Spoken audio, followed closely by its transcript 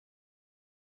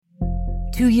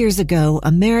2 years ago,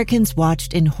 Americans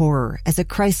watched in horror as a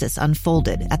crisis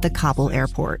unfolded at the Kabul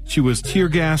airport. She was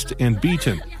tear-gassed and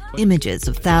beaten. Images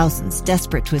of thousands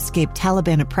desperate to escape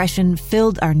Taliban oppression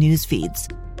filled our news feeds.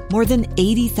 More than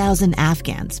 80,000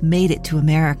 Afghans made it to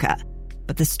America.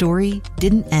 But the story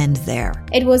didn't end there.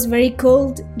 It was very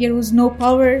cold. There was no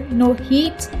power, no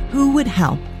heat. Who would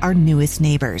help our newest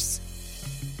neighbors?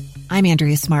 I'm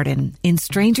Andrea Smartin. In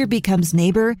Stranger Becomes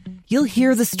Neighbor, you'll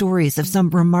hear the stories of some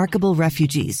remarkable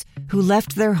refugees who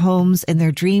left their homes and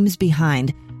their dreams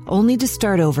behind, only to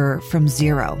start over from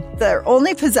zero. Their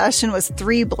only possession was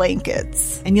 3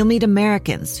 blankets. And you'll meet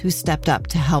Americans who stepped up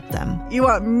to help them. You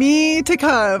want me to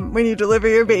come when you deliver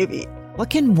your baby. What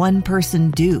can one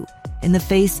person do in the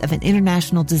face of an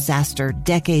international disaster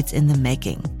decades in the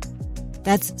making?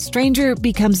 That's Stranger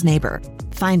Becomes Neighbor.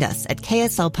 Find us at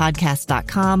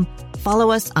kslpodcast.com.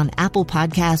 Follow us on Apple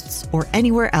Podcasts or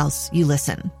anywhere else you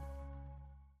listen.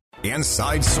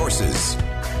 Inside Sources.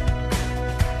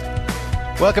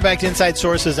 Welcome back to Inside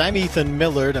Sources. I'm Ethan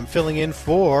Millard. I'm filling in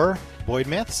for Boyd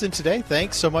Matheson today.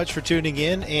 Thanks so much for tuning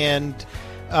in. And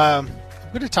I'm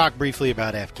going to talk briefly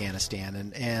about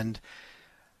Afghanistan. And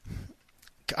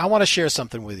I want to share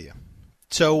something with you.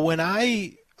 So when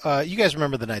you guys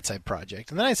remember the Nightside Project.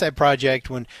 And the Nightside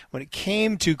Project, when it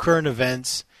came to current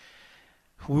events,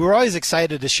 we were always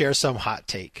excited to share some hot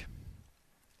take.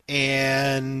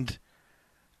 And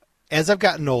as I've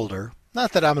gotten older,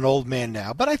 not that I'm an old man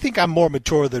now, but I think I'm more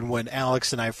mature than when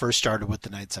Alex and I first started with the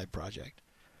Nightside Project.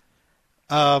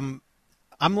 I'm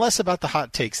less about the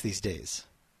hot takes these days.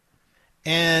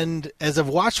 And as I've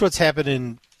watched what's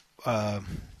happened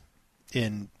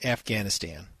in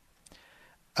Afghanistan,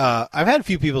 I've had a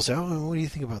few people say, "Oh, what do you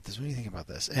think about this? What do you think about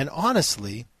this?" And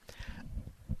honestly,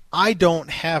 I don't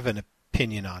have an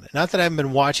opinion on it. Not that I haven't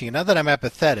been watching it. Not that I'm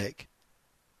apathetic.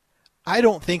 I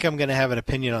don't think I'm going to have an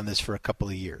opinion on this for a couple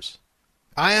of years.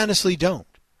 I honestly don't.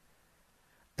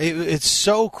 It's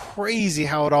so crazy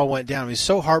how it all went down. It's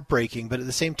so heartbreaking, but at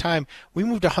the same time, we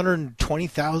moved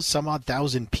 120,000 some odd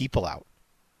thousand people out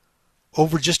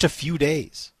over just a few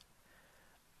days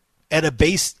at a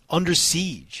base under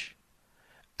siege.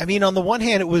 I mean, on the one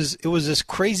hand, it was this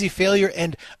crazy failure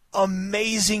and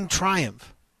amazing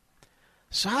triumph.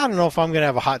 So I don't know if I'm going to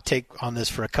have a hot take on this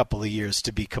for a couple of years,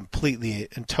 to be completely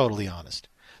and totally honest.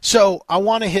 So I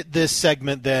want to hit this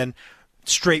segment then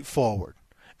straightforward.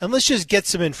 And let's just get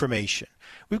some information.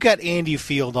 We've got Andy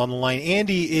Field on the line.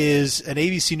 Andy is an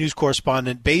ABC News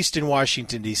correspondent based in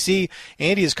Washington, D.C.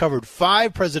 Andy has covered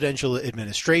 5 presidential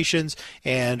administrations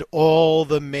and all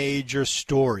the major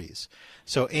stories.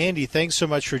 So, Andy, thanks so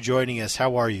much for joining us.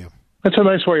 How are you? That's a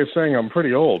nice way of saying I'm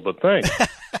pretty old, but thanks.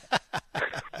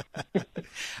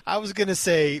 I was going to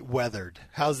say weathered.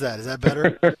 How's that? Is that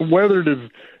better?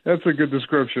 That's a good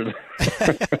description.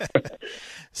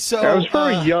 So I was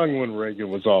very young when Reagan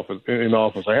was in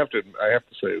office. I have to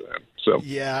say that. So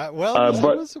yeah, well, it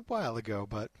was a while ago,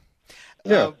 but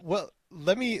yeah. Well,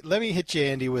 let me hit you,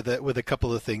 Andy, with a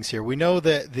couple of things here. We know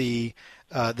that the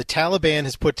Taliban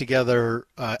has put together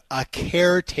a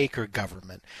caretaker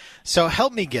government. So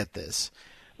help me get this.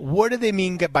 What do they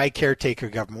mean by caretaker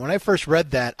government? When I first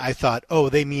read that, I thought, oh,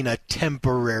 they mean a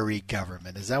temporary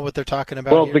government. Is that what they're talking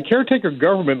about? Well, here? The caretaker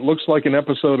government looks like an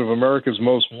episode of America's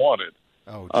Most Wanted.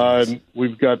 Oh,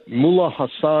 we've got Mullah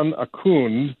Hassan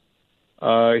Akhund.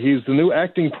 He's the new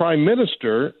acting prime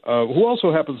minister, who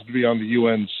also happens to be on the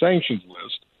UN sanctions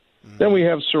list. Then we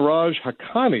have Siraj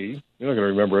Haqqani. You're not going to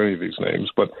remember any of these names,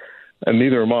 and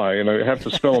neither am I, and I have to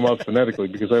spell them out phonetically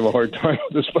because I have a hard time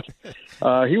with this.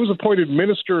 But he was appointed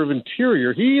Minister of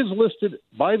Interior. He is listed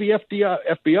by the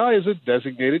FBI as a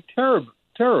designated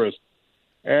terrorist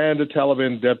and a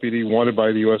Taliban deputy wanted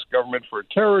by the U.S. government for a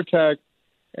terror attack.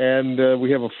 And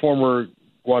we have a former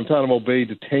Guantanamo Bay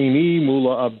detainee,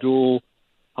 Mullah Abdul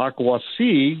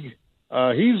Haqwaseeg.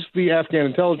 He's the Afghan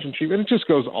intelligence chief, and it just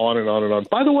goes on and on and on.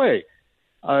 By the way,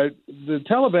 the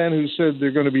Taliban, who said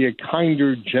they're going to be a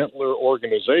kinder, gentler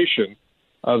organization,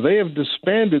 they have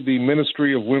disbanded the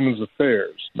Ministry of Women's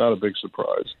Affairs. Not a big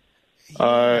surprise.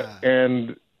 Yeah.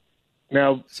 And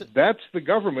now that's the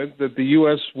government that the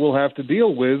U.S. will have to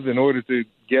deal with in order to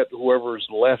get whoever's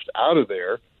left out of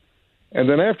there. And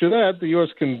then after that, the U.S.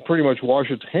 can pretty much wash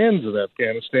its hands of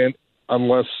Afghanistan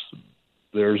unless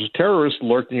there's terrorists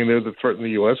lurking in there that threaten the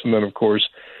U.S. And then, of course,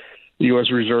 the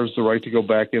U.S. reserves the right to go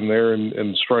back in there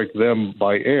and strike them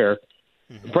by air.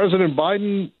 Mm-hmm. President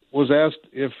Biden was asked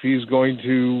if he's going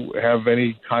to have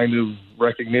any kind of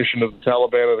recognition of the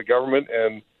Taliban or the government,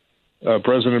 and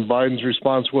President Biden's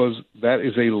response was, that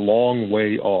is a long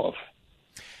way off.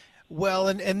 Well,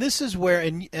 and this is where,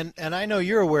 and I know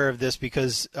you're aware of this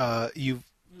because you've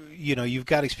you've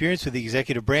got experience with the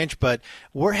executive branch, but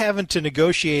we're having to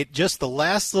negotiate just the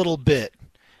last little bit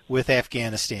with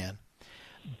Afghanistan.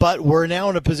 But we're now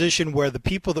in a position where the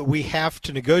people that we have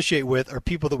to negotiate with are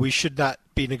people that we should not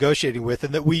be negotiating with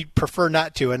and that we prefer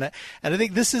not to. And I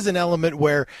think this is an element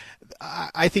where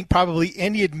I think probably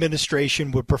any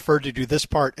administration would prefer to do this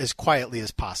part as quietly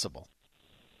as possible.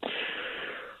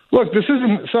 Look, this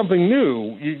isn't something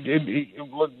new.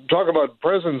 Talk about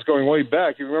presidents going way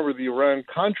back. You remember the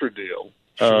Iran-Contra deal,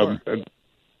 Sure.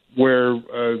 where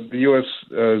the U.S.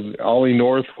 Ollie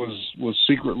North was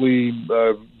secretly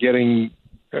getting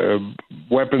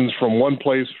weapons from one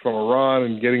place, from Iran,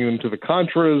 and getting them to the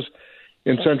Contras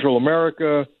in Central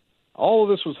America. All of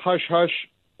this was hush-hush.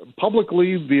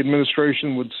 Publicly, the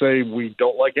administration would say, we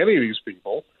don't like any of these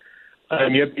people.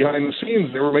 And yet, behind the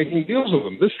scenes, they were making deals with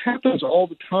them. This happens all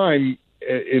the time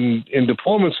in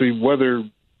diplomacy, whether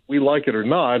we like it or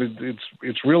not.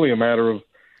 It's really a matter of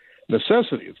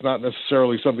necessity. It's not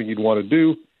necessarily something you'd want to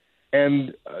do.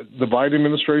 And the Biden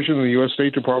administration and the U.S.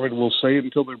 State Department will say it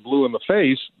until they're blue in the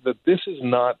face that this is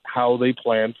not how they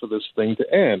planned for this thing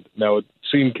to end. Now, it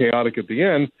seemed chaotic at the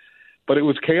end, but it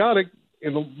was chaotic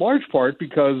in large part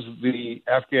because the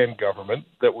Afghan government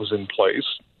that was in place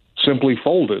simply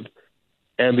folded.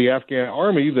 And the Afghan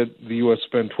army that the U.S.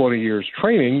 spent 20 years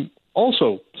training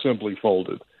also simply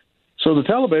folded. So the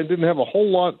Taliban didn't have a whole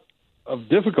lot of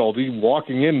difficulty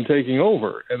walking in and taking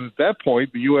over. And at that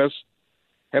point, the U.S.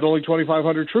 had only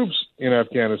 2,500 troops in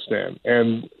Afghanistan.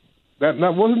 And that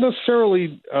wasn't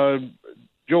necessarily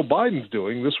Joe Biden's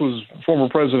doing. This was former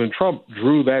President Trump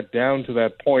drew that down to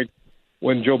that point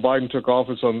when Joe Biden took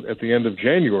office at the end of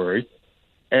January.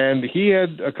 And he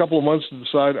had a couple of months to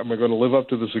decide, am I going to live up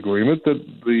to this agreement that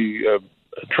the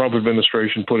Trump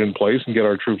administration put in place and get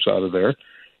our troops out of there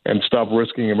and stop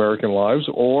risking American lives,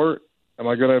 or am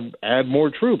I going to add more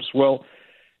troops? Well,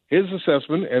 his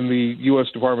assessment and the U.S.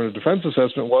 Department of Defense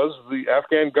assessment was the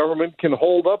Afghan government can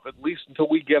hold up at least until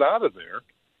we get out of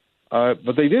there.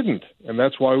 But they didn't, and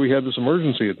that's why we had this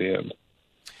emergency at the end.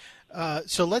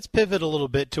 So let's pivot a little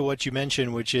bit to what you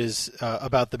mentioned, which is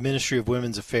about the Ministry of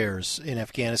Women's Affairs in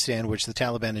Afghanistan, which the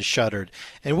Taliban has shuttered.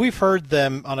 And we've heard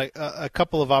them on a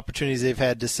couple of opportunities they've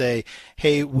had to say,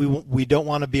 hey, we don't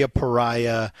want to be a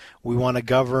pariah. We want to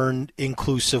govern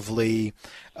inclusively.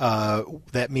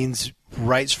 That means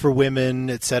rights for women,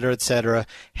 et cetera, et cetera.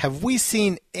 Have we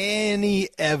seen any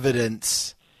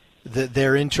evidence that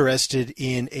they're interested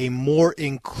in a more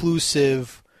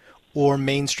inclusive or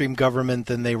mainstream government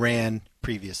than they ran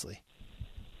previously?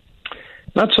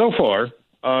 Not so far.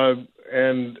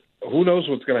 And who knows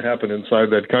what's going to happen inside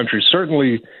that country.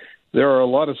 Certainly, there are a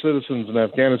lot of citizens in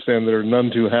Afghanistan that are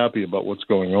none too happy about what's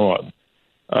going on.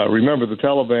 Remember, the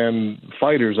Taliban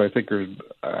fighters, I think, are,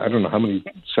 I don't know how many,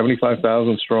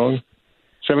 75,000 strong?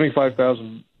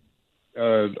 75,000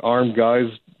 armed guys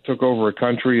took over a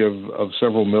country of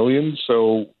several million.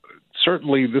 So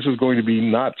certainly this is going to be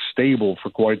not stable for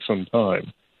quite some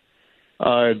time.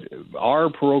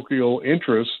 Our parochial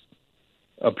interest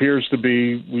appears to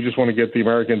be we just want to get the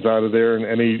Americans out of there, and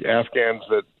any Afghans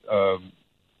that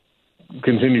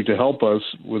continue to help us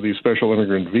with these special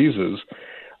immigrant visas.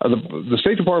 The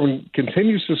State Department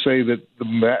continues to say that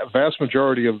the vast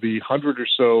majority of the 100 or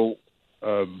so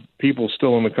people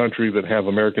still in the country that have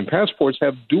American passports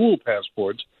have dual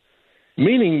passports,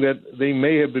 meaning that they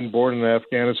may have been born in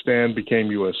Afghanistan, became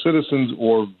U.S. citizens,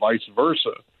 or vice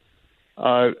versa.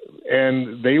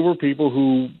 And they were people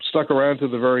who stuck around to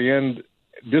the very end,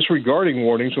 disregarding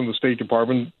warnings from the State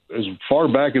Department as far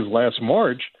back as last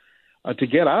March to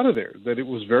get out of there, that it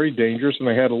was very dangerous and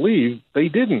they had to leave. They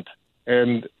didn't.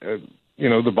 And,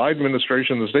 the Biden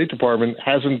administration, the State Department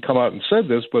hasn't come out and said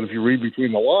this, but if you read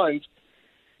between the lines,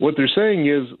 what they're saying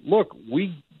is, look,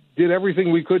 we did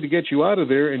everything we could to get you out of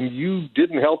there, and you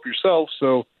didn't help yourself,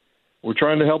 so we're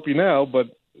trying to help you now, but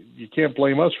you can't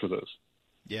blame us for this.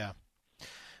 Yeah.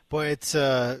 Boy, it's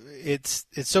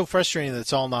so frustrating that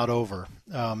it's all not over.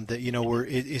 That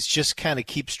it's just kind of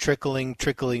keeps trickling.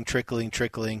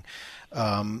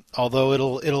 Although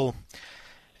it'll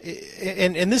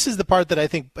and this is the part that I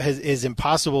think is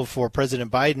impossible for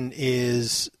President Biden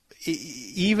is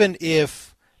even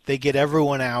if they get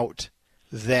everyone out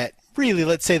that really,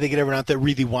 let's say they get everyone out that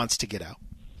really wants to get out.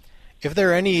 If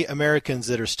there are any Americans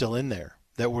that are still in there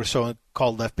that were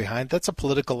so-called left behind, that's a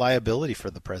political liability for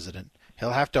the president.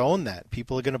 He'll have to own that.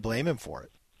 People are going to blame him for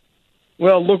it.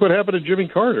 Well, look what happened to Jimmy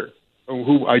Carter,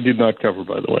 who I did not cover,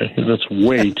 by the way. That's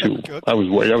way too. I don't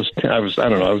know.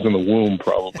 I was in the womb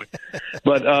probably.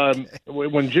 But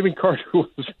when Jimmy Carter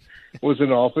was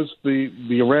in office,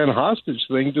 the Iran hostage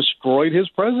thing destroyed his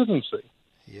presidency.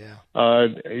 Yeah.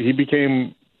 He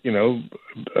became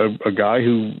a guy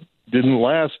who didn't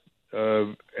last.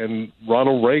 And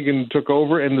Ronald Reagan took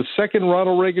over. And the second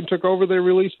Ronald Reagan took over, they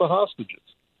released the hostages.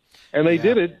 And they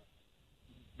did it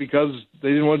because they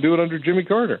didn't want to do it under Jimmy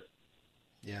Carter.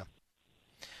 Yeah.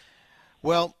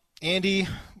 Well, Andy,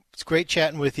 it's great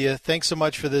chatting with you. Thanks so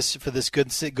much for this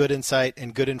good insight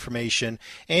and good information.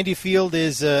 Andy Field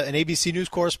is an ABC News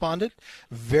correspondent,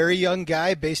 very young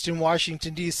guy based in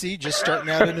Washington, D.C., just starting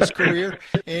out in his career.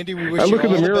 Andy, we wish you all the best. I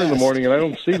look in the mirror in the morning and I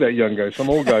don't see that young guy. Some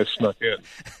old guy snuck in.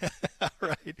 All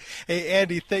right. Hey,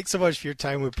 Andy, thanks so much for your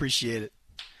time. We appreciate it.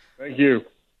 Thank you.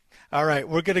 All right,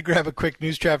 we're going to grab a quick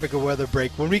news, traffic, and weather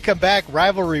break. When we come back,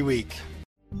 Rivalry Week.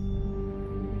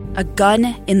 A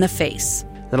gun in the face.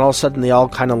 Then all of a sudden, they all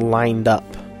kind of lined up.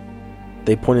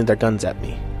 They pointed their guns at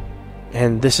me.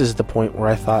 And this is the point where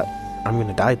I thought, I'm going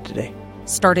to die today.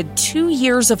 Started 2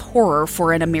 years of horror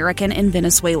for an American in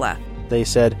Venezuela. They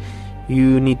said,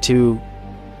 you need to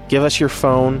give us your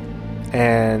phone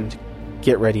and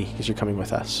get ready because you're coming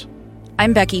with us.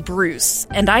 I'm Becky Bruce,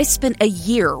 and I spent a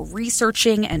year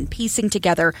researching and piecing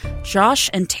together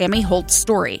Josh and Tammy Holt's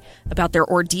story about their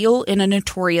ordeal in a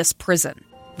notorious prison.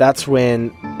 That's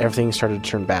when everything started to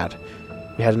turn bad.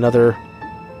 We had another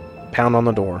pound on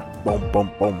the door. Boom,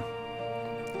 boom, boom.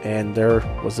 And there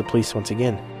was the police once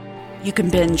again. You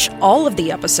can binge all of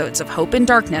the episodes of Hope in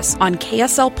Darkness on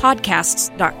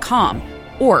KSLPodcasts.com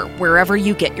or wherever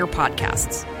you get your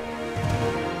podcasts.